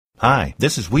Hi,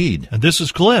 this is Weed. And this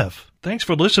is Cliff. Thanks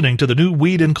for listening to the new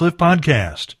Weed and Cliff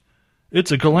podcast.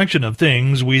 It's a collection of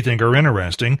things we think are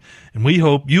interesting, and we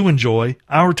hope you enjoy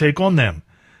our take on them.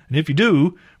 And if you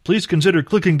do, please consider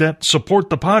clicking that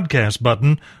support the podcast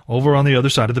button over on the other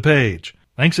side of the page.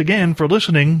 Thanks again for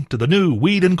listening to the new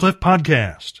Weed and Cliff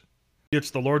podcast. It's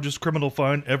the largest criminal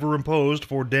fine ever imposed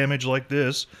for damage like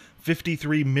this,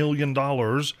 $53 million.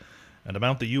 An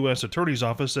amount the U.S. Attorney's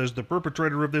Office says the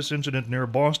perpetrator of this incident near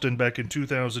Boston back in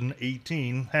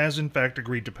 2018 has in fact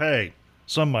agreed to pay.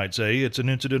 Some might say it's an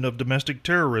incident of domestic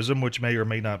terrorism, which may or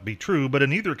may not be true, but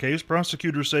in either case,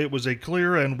 prosecutors say it was a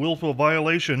clear and willful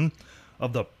violation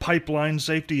of the Pipeline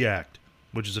Safety Act,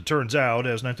 which, as it turns out,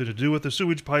 has nothing to do with the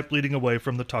sewage pipe leading away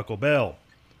from the Taco Bell.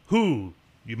 Who,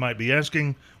 you might be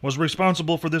asking, was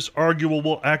responsible for this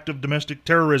arguable act of domestic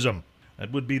terrorism?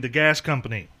 That would be the gas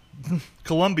company,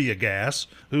 Columbia Gas,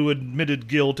 who admitted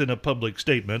guilt in a public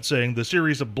statement, saying the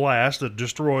series of blasts that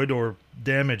destroyed or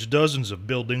damaged dozens of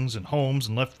buildings and homes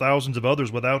and left thousands of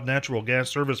others without natural gas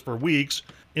service for weeks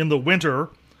in the winter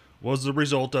was the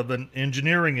result of an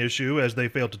engineering issue, as they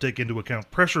failed to take into account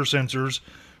pressure sensors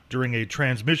during a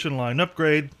transmission line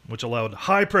upgrade, which allowed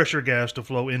high-pressure gas to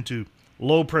flow into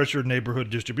low-pressure neighborhood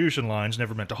distribution lines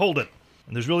never meant to hold it.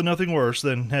 And there's really nothing worse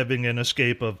than having an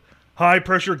escape of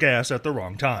high-pressure gas at the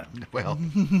wrong time. Well,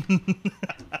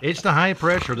 it's the high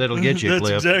pressure that'll get you, That's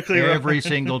Cliff, exactly right. every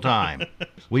single time.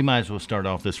 We might as well start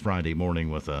off this Friday morning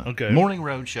with a Morning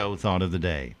Roadshow thought of the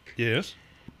day. Yes?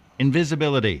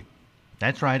 Invisibility.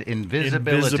 That's right,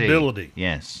 invisibility. Invisibility.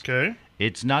 Yes. Okay.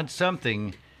 It's not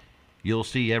something you'll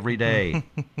see every day.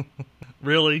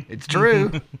 Really? It's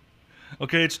true.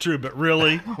 Okay, it's true, but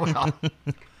really?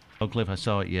 Well, Cliff, I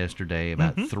saw it yesterday.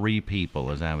 About 3 people,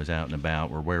 as I was out and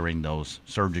about, were wearing those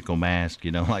surgical masks,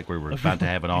 like we were about to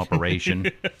have an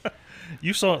operation.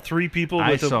 You saw 3 people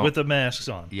with the masks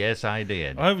on. Yes, I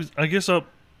did. I guess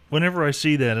whenever I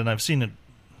see that, and I've seen it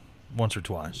once or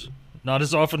twice, not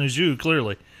as often as you,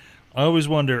 clearly, I always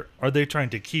wonder, are they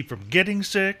trying to keep from getting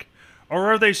sick,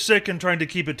 or are they sick and trying to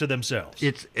keep it to themselves?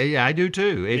 Yeah, I do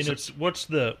too. What's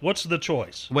the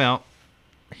choice? Well,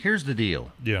 here's the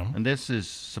deal. Yeah. And this is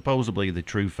supposedly the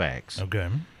true facts. Okay.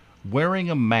 Wearing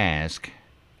a mask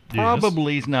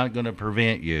probably is not going to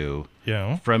prevent you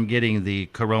from getting the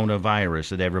coronavirus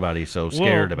that everybody's so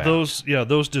scared about.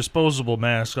 Those disposable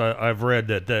masks, I've read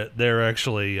that they're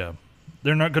actually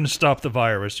they're not going to stop the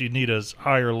virus. You need a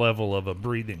higher level of a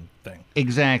breathing thing.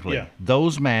 Exactly. Yeah.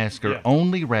 Those masks are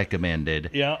only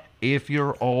recommended if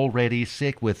you're already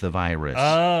sick with the virus.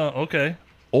 Okay.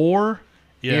 Or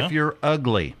if you're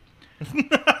ugly.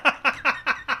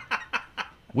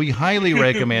 We highly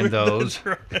recommend those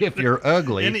if you're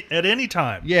ugly. At any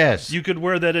time. Yes. You could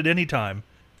wear that at any time.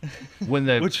 When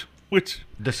the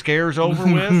the scare's over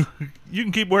with, you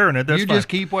can keep wearing it. That's fine. Just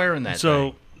keep wearing that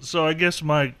thing. So I guess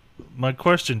my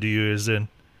question to you is then,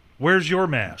 where's your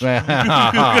mask?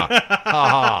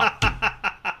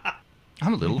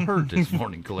 I'm a little hurt this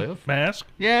morning, Cliff. Mask?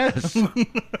 Yes.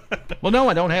 Well, no,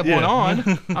 I don't have one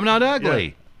on. I'm not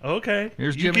ugly. Yeah. Okay.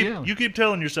 Here's Jimmy Allen. You keep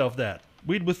telling yourself that.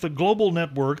 With the global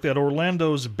network that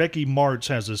Orlando's Becky Martz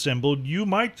has assembled, you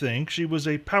might think she was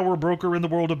a power broker in the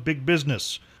world of big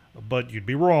business. But you'd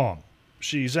be wrong.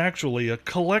 She's actually a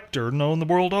collector known the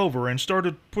world over and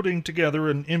started putting together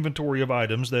an inventory of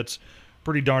items that's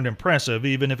pretty darn impressive,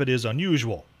 even if it is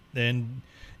unusual. And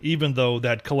even though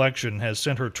that collection has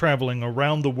sent her traveling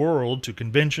around the world to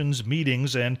conventions,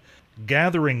 meetings, and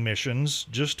gathering missions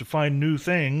just to find new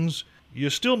things, you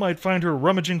still might find her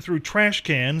rummaging through trash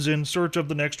cans in search of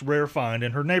the next rare find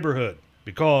in her neighborhood.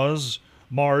 Because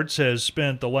Martz has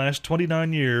spent the last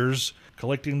 29 years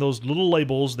collecting those little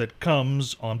labels that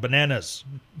comes on bananas.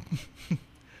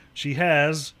 She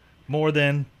has more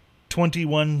than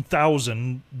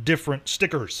 21,000 different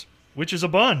stickers, which is a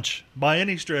bunch by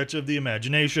any stretch of the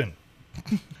imagination.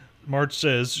 Martz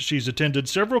says she's attended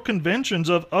several conventions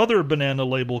of other banana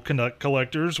label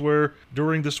collectors where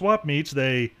during the swap meets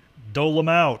they dole them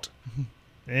out.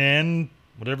 And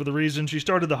whatever the reason she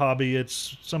started the hobby,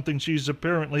 it's something she's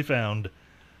apparently found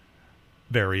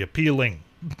very appealing.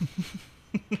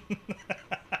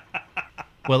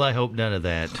 Well, I hope none of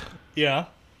that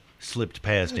slipped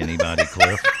past anybody,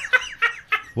 Cliff.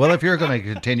 Well, if you're going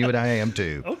to continue it, I am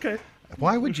too. Okay.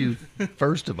 Why would you,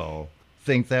 first of all,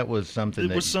 think that was something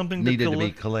needed to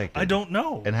be collected? I don't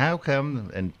know. And how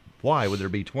come and why would there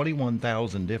be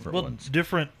 21,000 different ones?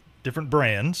 Different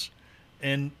brands,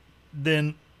 and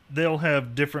then they'll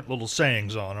have different little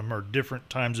sayings on them, or different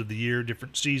times of the year,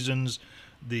 different seasons.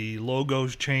 The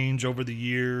logos change over the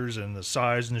years, and the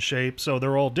size and the shape, so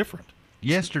they're all different.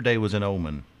 Yesterday was an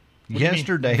omen.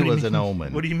 Yesterday was an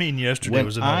omen. What do you mean yesterday When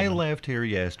was an I omen? left here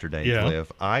yesterday, Yeah.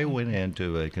 Cliff, I went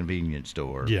into a convenience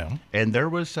store. Yeah. And there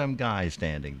was some guy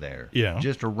standing there. Yeah.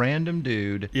 Just a random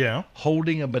dude. Yeah.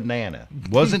 Holding a banana.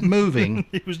 Wasn't moving.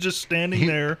 He was just standing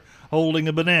there holding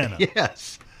a banana.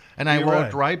 Yes. And I You're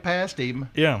walked right. right past him.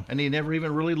 Yeah. And he never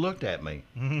even really looked at me.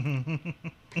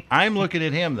 I'm looking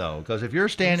at him, though, because if you're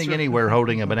standing anywhere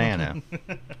holding a banana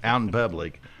out in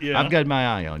public, Yeah. I've got my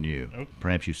eye on you.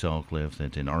 Perhaps you saw, Cliff,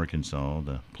 that in Arkansas,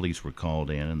 the police were called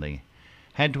in and they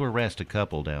had to arrest a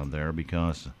couple down there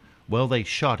because, well, they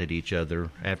shot at each other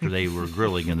after they were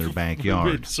grilling in their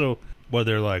backyard. So, well,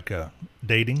 they're like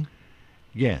dating,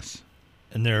 Yes,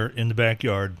 and they're in the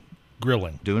backyard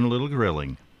grilling, doing a little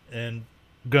grilling. and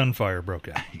gunfire broke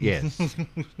out. Yes,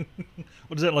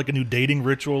 What is that, like a new dating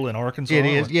ritual in Arkansas? it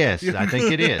is. Yes, I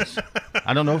think it is.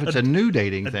 I don't know if it's a new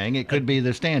dating thing. It could be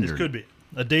the standard. It could be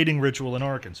a dating ritual in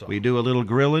Arkansas. We do a little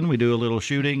grilling, we do a little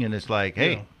shooting, and it's like,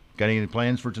 hey, Yeah. got any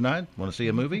plans for tonight? Want to see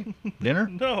a movie? Dinner?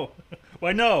 No.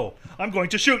 Why, no. I'm going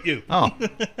to shoot you. Oh.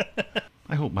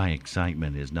 I hope my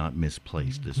excitement is not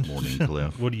misplaced this morning,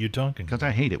 Cliff. What are you talking Because about?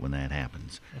 I hate it when that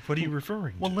happens. What are you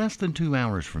referring to? Well, less than 2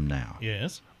 hours from now,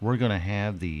 Yes. we're going to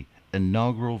have the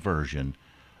inaugural version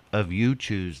of You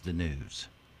Choose the News.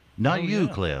 Not Oh, you,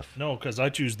 yeah. Cliff. No, because I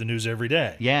choose the news every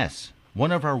day. Yes.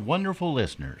 One of our wonderful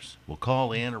listeners will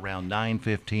call in around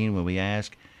 9:15 when we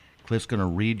ask. Cliff's going to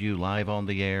read you live on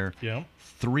the air Yeah.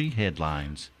 3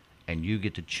 headlines, and you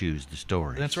get to choose the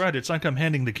stories. That's right. It's like I'm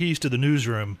handing the keys to the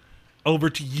newsroom over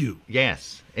to you.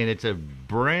 Yes, and it's a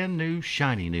brand new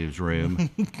shiny newsroom,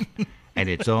 and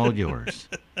it's all yours.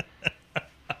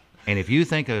 And if you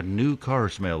think a new car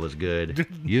smell is good,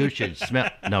 you should smell.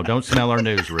 No, don't smell our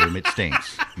newsroom. It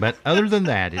stinks. But other than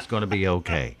that, it's going to be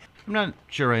okay. I'm not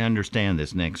sure I understand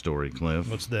this next story, Cliff.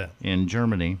 What's that? In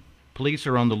Germany, police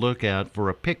are on the lookout for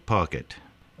a pickpocket.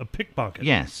 A pickpocket.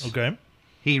 Yes. Okay.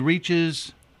 He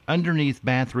reaches underneath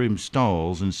bathroom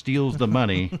stalls and steals the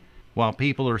money while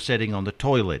people are sitting on the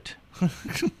toilet.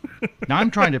 Now, I'm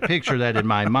trying to picture that in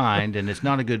my mind, and it's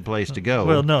not a good place to go.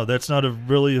 Well, no, that's not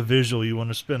really a visual you want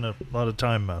to spend a lot of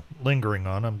time lingering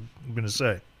on, I'm going to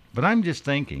say. But I'm just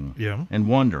thinking Yeah. and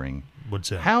wondering, What's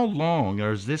that? how long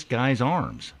are this guy's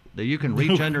arms that you can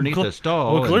reach underneath the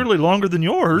stall Well, clearly longer than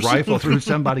yours. and rifle through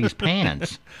somebody's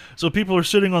pants? So people are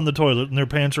sitting on the toilet and their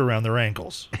pants are around their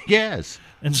ankles. Yes.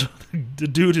 And so the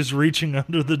dude is reaching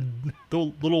under the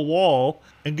little wall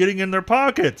and getting in their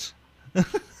pockets.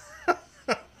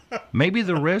 Maybe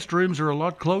the restrooms are a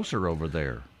lot closer over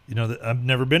there. You know, I've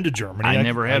never been to Germany. I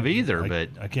never have either, but-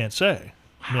 I can't say.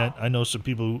 I mean, I know some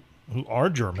people who are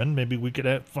German. Maybe we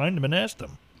could find them and ask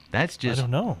them. That's just, I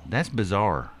don't know. That's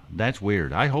bizarre. That's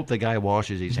weird. I hope the guy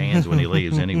washes his hands when he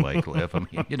leaves anyway, Cliff. I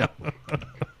mean, you know,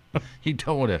 you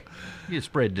don't want to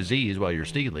spread disease while you're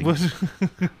stealing.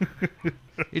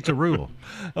 It's a rule.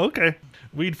 Okay.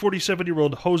 Lead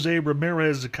 47-year-old Jose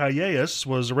Ramirez Calles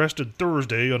was arrested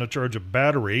Thursday on a charge of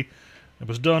battery. It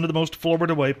was done in the most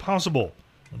Florida way possible.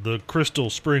 The Crystal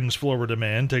Springs, Florida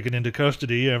man taken into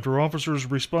custody after officers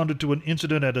responded to an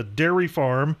incident at a dairy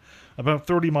farm about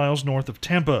 30 miles north of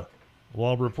Tampa.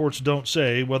 While reports don't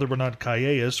say whether or not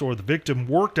Calles or the victim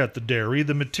worked at the dairy,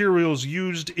 the materials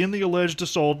used in the alleged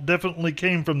assault definitely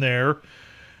came from there,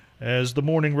 as the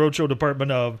Morning Roadshow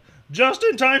department of Just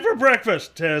in Time for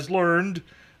Breakfast has learned.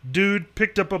 Dude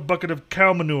picked up a bucket of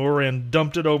cow manure and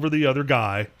dumped it over the other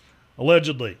guy,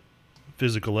 allegedly.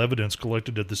 Physical evidence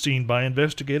collected at the scene by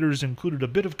investigators included a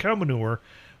bit of cow manure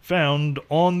found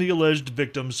on the alleged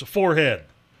victim's forehead.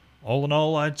 All in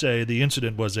all, I'd say the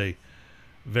incident was a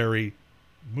very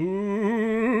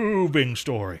moving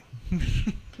story.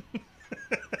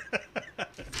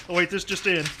 Oh, wait, this just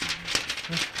in.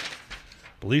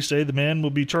 Police say the man will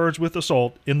be charged with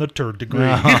assault in the third degree.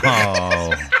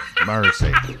 Oh,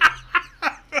 mercy.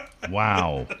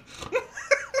 Wow.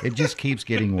 It just keeps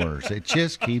getting worse. It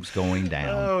just keeps going down.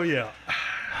 Oh, yeah.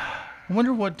 I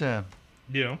wonder what,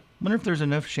 Yeah. wonder if there's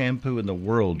enough shampoo in the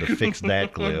world to fix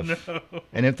that, Cliff.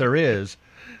 And if there is,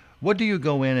 what do you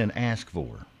go in and ask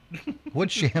for? What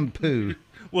shampoo?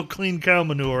 We'll clean cow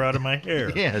manure out of my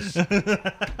hair. Yes.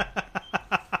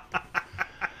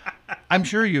 I'm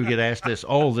sure you get asked this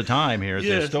all the time here at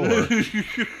this store.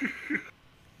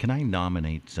 Can I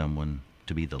nominate someone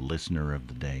to be the listener of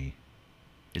the day?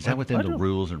 Is that within the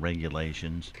rules and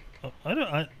regulations?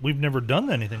 We've never done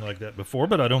anything like that before,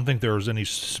 but I don't think there's any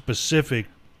specific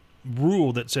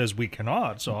rule that says we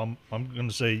cannot. So I'm going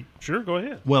to say, sure, go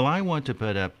ahead. Well, I want to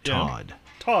put up Yeah. Todd.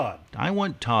 Todd. I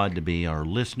want Todd to be our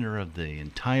listener of the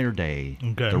entire day,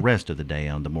 Okay. the rest of the day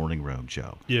on the Morning Road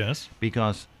Show. Yes.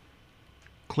 Because,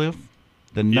 Cliff,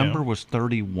 the number was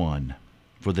 31.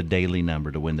 for the daily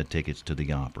number to win the tickets to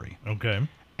the Opry. Okay.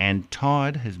 And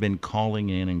Todd has been calling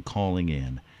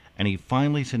in, and he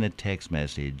finally sent a text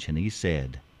message, and he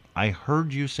said, I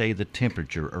heard you say the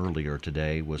temperature earlier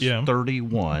today was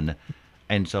 31,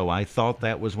 and so I thought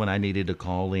that was when I needed to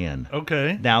call in.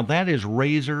 Okay. Now, that is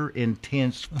razor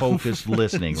intense, focused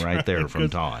listening right there from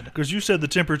Todd. Because you said the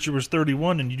temperature was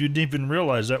 31, and you didn't even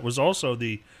realize that was also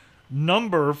the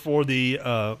number for the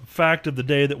fact of the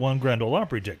day that won Grand Ole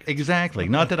Opry tickets. Exactly.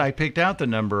 Not that I picked out the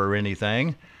number or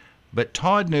anything, but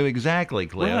Todd knew exactly,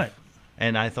 Cliff. Right.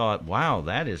 And I thought, wow,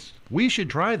 we should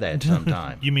try that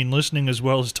sometime. You mean listening as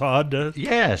well as Todd does?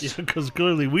 Yes. Because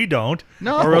clearly we don't.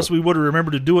 No. Or else we would have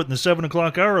remembered to do it in the 7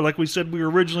 o'clock hour like we said we were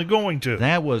originally going to.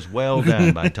 That was well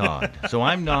done by Todd. So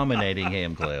I'm nominating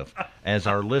him, Cliff, as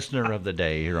our listener of the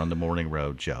day here on the Morning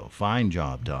Road Show. Fine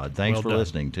job, Todd. Thanks Well for done.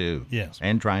 listening, too. Yes.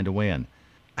 And trying to win.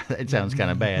 It sounds kind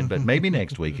of bad, but maybe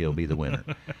next week he'll be the winner.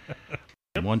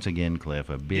 Once again, Cliff,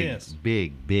 a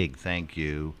big thank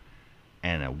you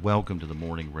and a welcome to the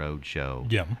Morning Road Show.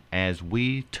 Yeah. As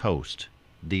we toast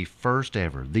the first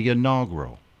ever, the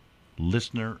inaugural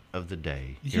listener of the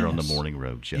day here on the Yes. Morning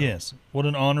Road Show. Yes. What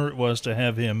an honor it was to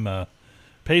have him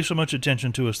pay so much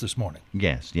attention to us this morning.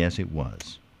 Yes, it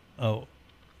was. Oh,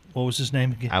 what was his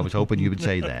name again? I was hoping you would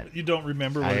say that. You don't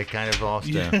remember? I kind of lost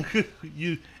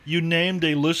You named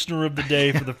a listener of the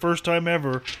day for the first time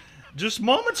ever just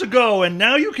moments ago, and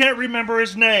now you can't remember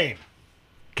his name.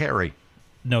 Carrie.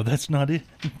 No, that's not it.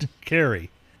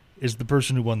 Carrie is the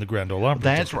person who won the Grand Ole Opry.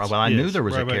 That's tickets. right. Well, I knew there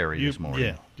was a right. Carrie this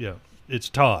morning. Yeah. It's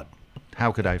Todd.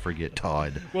 How could I forget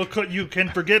Todd? Well, you can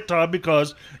forget Todd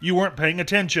because you weren't paying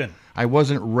attention. I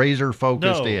wasn't razor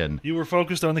focused No, in. you were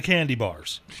focused on the candy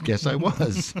bars. Guess I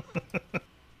was.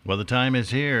 Well, the time is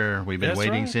here. We've been That's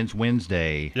waiting right. since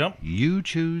Wednesday. Yep. You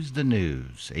choose the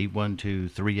news.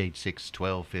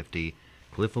 812-386-1250.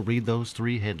 Cliff will read those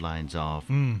 3 headlines off.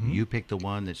 Mm-hmm. You pick the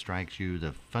one that strikes you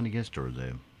the funniest or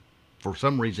for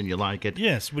some reason you like it.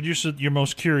 Yes, but you're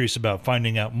most curious about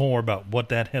finding out more about what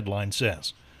that headline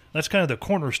says. That's kind of the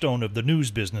cornerstone of the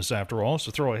news business, after all, is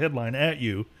to throw a headline at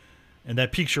you, and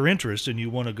that piques your interest, and you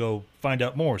want to go find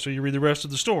out more, so you read the rest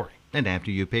of the story. And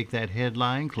after you pick that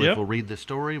headline, Cliff Yep. will read the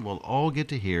story. We'll all get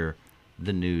to hear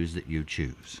the news that you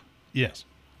choose. Yes.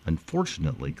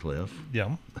 Unfortunately, Cliff,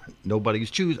 Yeah.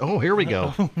 nobody's choosing. Oh, here we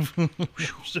go.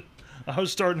 I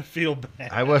was starting to feel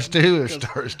bad. I was too.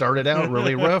 It started out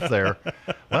really rough there.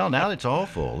 Well, now it's all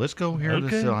full. Let's go hear Okay.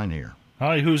 the sign here.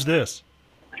 Hi, who's this?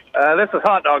 This is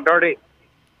Hot Dog Dirty.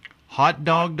 Hot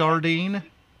Dog Dardine?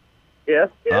 Yes.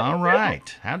 All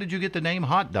right. How did you get the name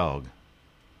Hot Dog?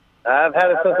 I've had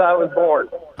it since I was born.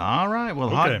 All right. Well,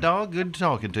 Okay. Hot Dog, good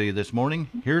talking to you this morning.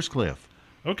 Here's Cliff.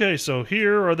 Okay, so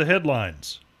here are the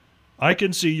headlines. I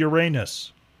Can See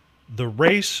Uranus, The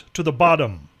Race to the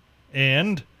Bottom,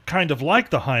 and kind of like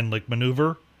the Heimlich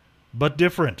maneuver, but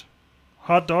different.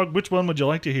 Hot Dog, which one would you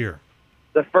like to hear?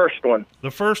 The first one.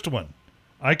 The first one,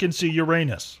 I Can See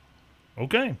Uranus.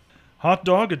 Okay. Hot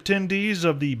Dog, attendees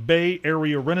of the Bay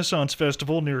Area Renaissance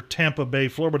Festival near Tampa Bay,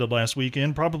 Florida last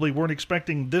weekend probably weren't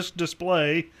expecting this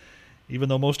display, even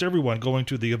though most everyone going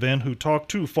to the event who talked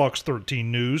to Fox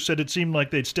 13 News said it seemed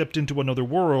like they'd stepped into another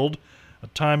world. A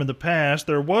time in the past,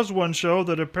 there was one show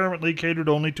that apparently catered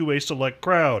only to a select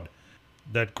crowd.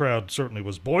 That crowd certainly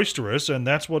was boisterous, and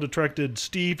that's what attracted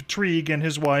Steve Trieg and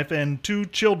his wife and 2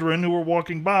 children who were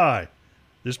walking by.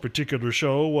 This particular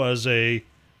show was a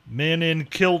men in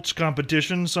kilts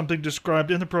competition, something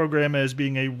described in the program as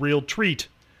being a real treat.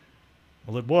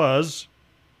 Well, it was,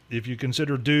 if you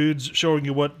consider dudes showing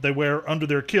you what they wear under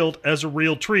their kilt as a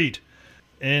real treat.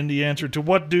 And the answer to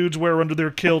what dudes wear under their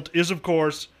kilt is, of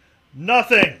course,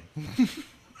 nothing.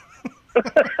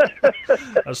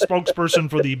 A spokesperson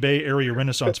for the Bay Area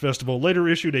Renaissance Festival later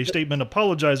issued a statement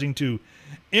apologizing to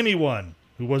anyone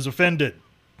who was offended.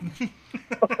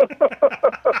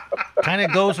 Kind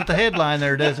of goes with the headline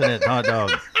there, doesn't it, Hot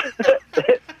Dog?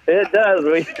 It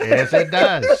does. Yes, it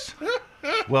does.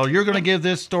 Well, you're going to give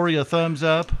this story a thumbs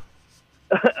up?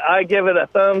 I give it a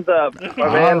thumbs up.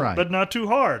 All right. But not too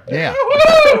hard. Yeah.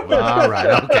 All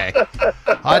right. Okay.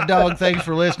 Hot Dog, thanks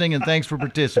for listening and thanks for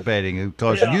participating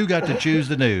because you got to choose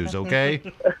the news, okay?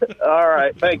 All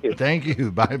right. Thank you. Thank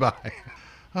you. Bye-bye.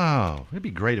 Oh, it'd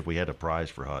be great if we had a prize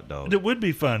for Hot Dog. It would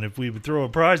be fun if we would throw a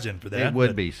prize in for that. It would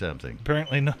but be something.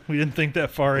 Apparently, no, we didn't think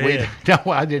that far ahead.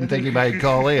 No, I didn't think anybody'd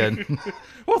call in.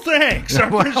 Well, thanks. I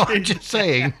Well, I'm appreciate just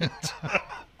saying.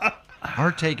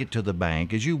 Our Take It to the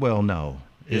Bank, as you well know,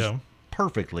 is Yeah.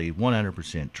 perfectly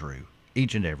 100% true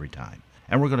each and every time.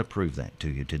 And we're going to prove that to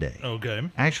you today. Okay.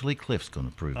 Actually, Cliff's going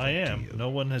to prove that I to am. you. No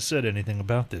one has said anything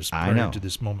about this I prior know. to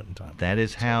this moment in time. That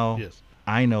is how Yes.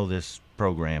 I know this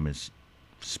program is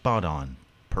spot on,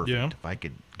 perfect. Yeah. If I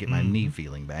could get my knee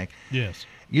feeling back. Yes.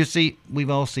 You see, we've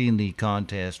all seen the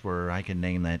contest where I can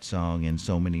name that song in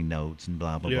so many notes and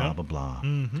blah, blah, Yeah. blah, blah, blah.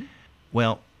 Mm-hmm.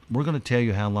 Well, we're going to tell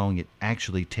you how long it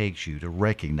actually takes you to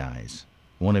recognize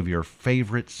one of your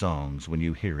favorite songs when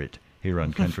you hear it here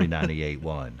on Country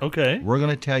 98.1. Okay. We're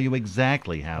going to tell you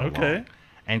exactly how Okay. long.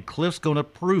 And Cliff's going to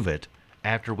prove it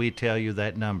after we tell you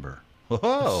that number.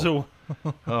 Oh, So,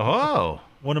 oh,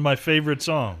 one of my favorite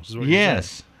songs. Is what you're yes,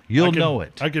 saying. you'll I can- know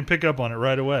it. I can pick up on it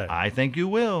right away. I think you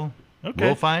will. Okay.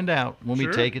 We'll find out when we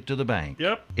Sure. take it to the bank.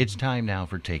 Yep. It's time now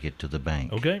for Take It to the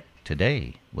Bank. Okay.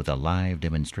 Today, with a live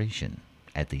demonstration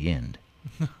at the end.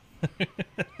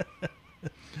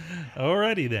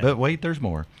 Alrighty then. But wait, there's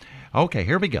more. Okay,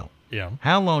 here we go. Yeah.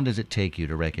 How long does it take you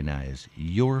to recognize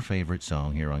your favorite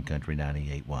song here on Country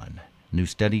 98.1? New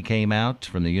study came out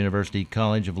from the University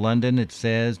College of London. It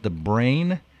says the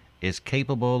brain is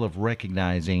capable of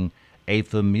recognizing a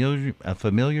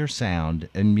familiar sound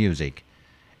and music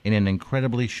in an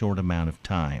incredibly short amount of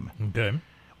time, Okay.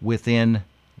 within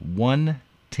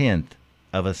 1/10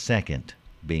 of a second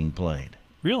being played.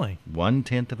 Really?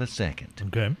 1/10 of a second.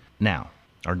 Okay. Now,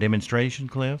 our demonstration,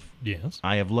 Cliff, Yes.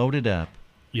 I have loaded up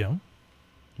Yeah.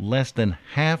 less than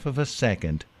half of a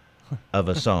second of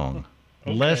a song.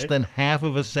 Less Okay. than half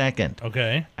of a second.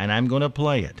 Okay. And I'm going to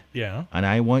play it. Yeah. And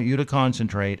I want you to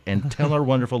concentrate and tell our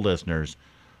wonderful listeners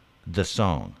the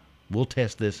song. We'll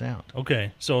test this out.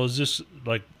 Okay. So is this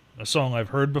like a song I've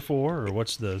heard before, or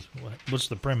what's the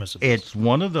premise of this? It's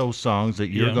one of those songs that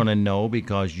you're Yeah. going to know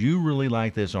because you really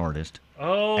like this artist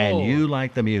Oh. and you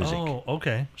like the music. Oh,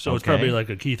 okay. So it's Okay. probably like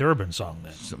a Keith Urban song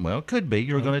then. Well, it could be.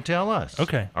 You're going to tell us.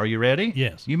 Okay. Are you ready?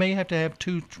 Yes. You may have to have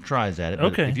 2 tries at it.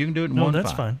 But Okay. If you can do it in no, one,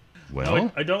 that's fine. Well,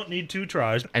 No, I don't need 2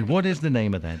 tries. and what is the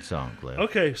name of that song, Cliff?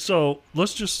 Okay, so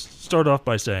let's just start off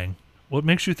by saying, what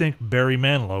makes you think Barry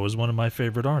Manilow is one of my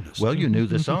favorite artists? Well, you knew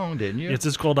the song, didn't you?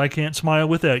 It's called "I Can't Smile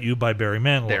Without You" by Barry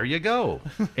Manilow. There you go.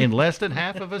 In less than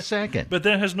half of a second. But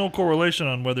that has no correlation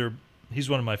on whether he's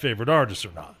one of my favorite artists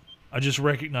or not. I just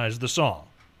recognize the song.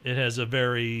 It has a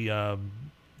very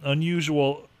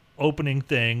unusual opening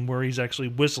thing where he's actually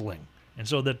whistling. And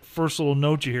so that first little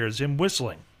note you hear is him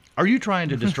whistling. Are you trying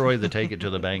to destroy the Take It to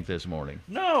the Bank this morning?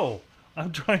 No,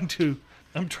 I'm trying to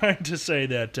say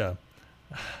that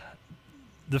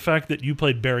the fact that you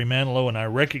played Barry Manilow and I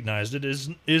recognized it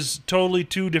is totally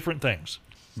 2 different things.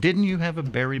 Didn't you have a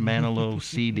Barry Manilow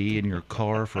CD in your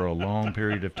car for a long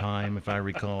period of time, if I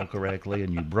recall correctly,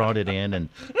 and you brought it in, and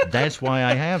that's why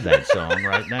I have that song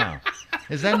right now.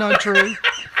 Is that not true?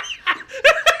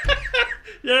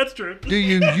 Yeah, that's true. Do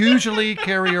you usually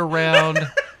carry around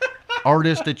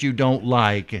artists that you don't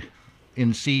like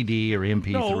in CD or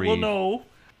MP3? No, well,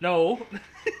 no.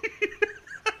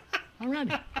 All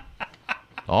righty.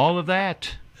 All of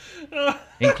that,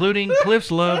 including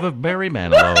Cliff's love of Barry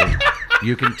Manilow,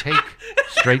 you can take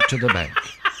straight to the bank.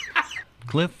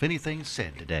 Cliff, anything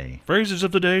said today? Phrases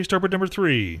of the day start with number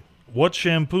 3. What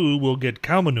shampoo will get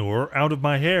cow manure out of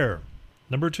my hair?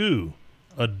 Number 2.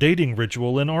 A dating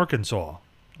ritual in Arkansas.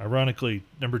 Ironically,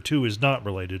 number 2 is not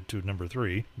related to number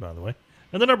 3, by the way.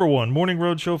 And the number 1 Morning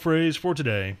Roadshow phrase for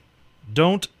today.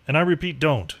 Don't, and I repeat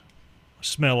don't,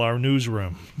 smell our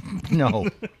newsroom. No.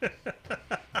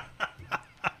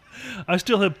 I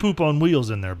still have poop on wheels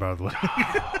in there, by the way.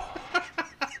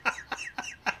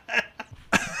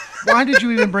 Why did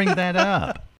you even bring that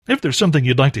up? If there's something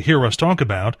you'd like to hear us talk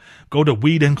about, go to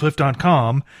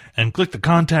weedandcliff.com and click the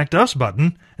Contact Us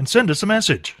button and send us a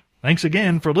message. Thanks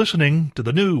again for listening to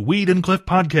the new Weed and Cliff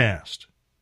podcast.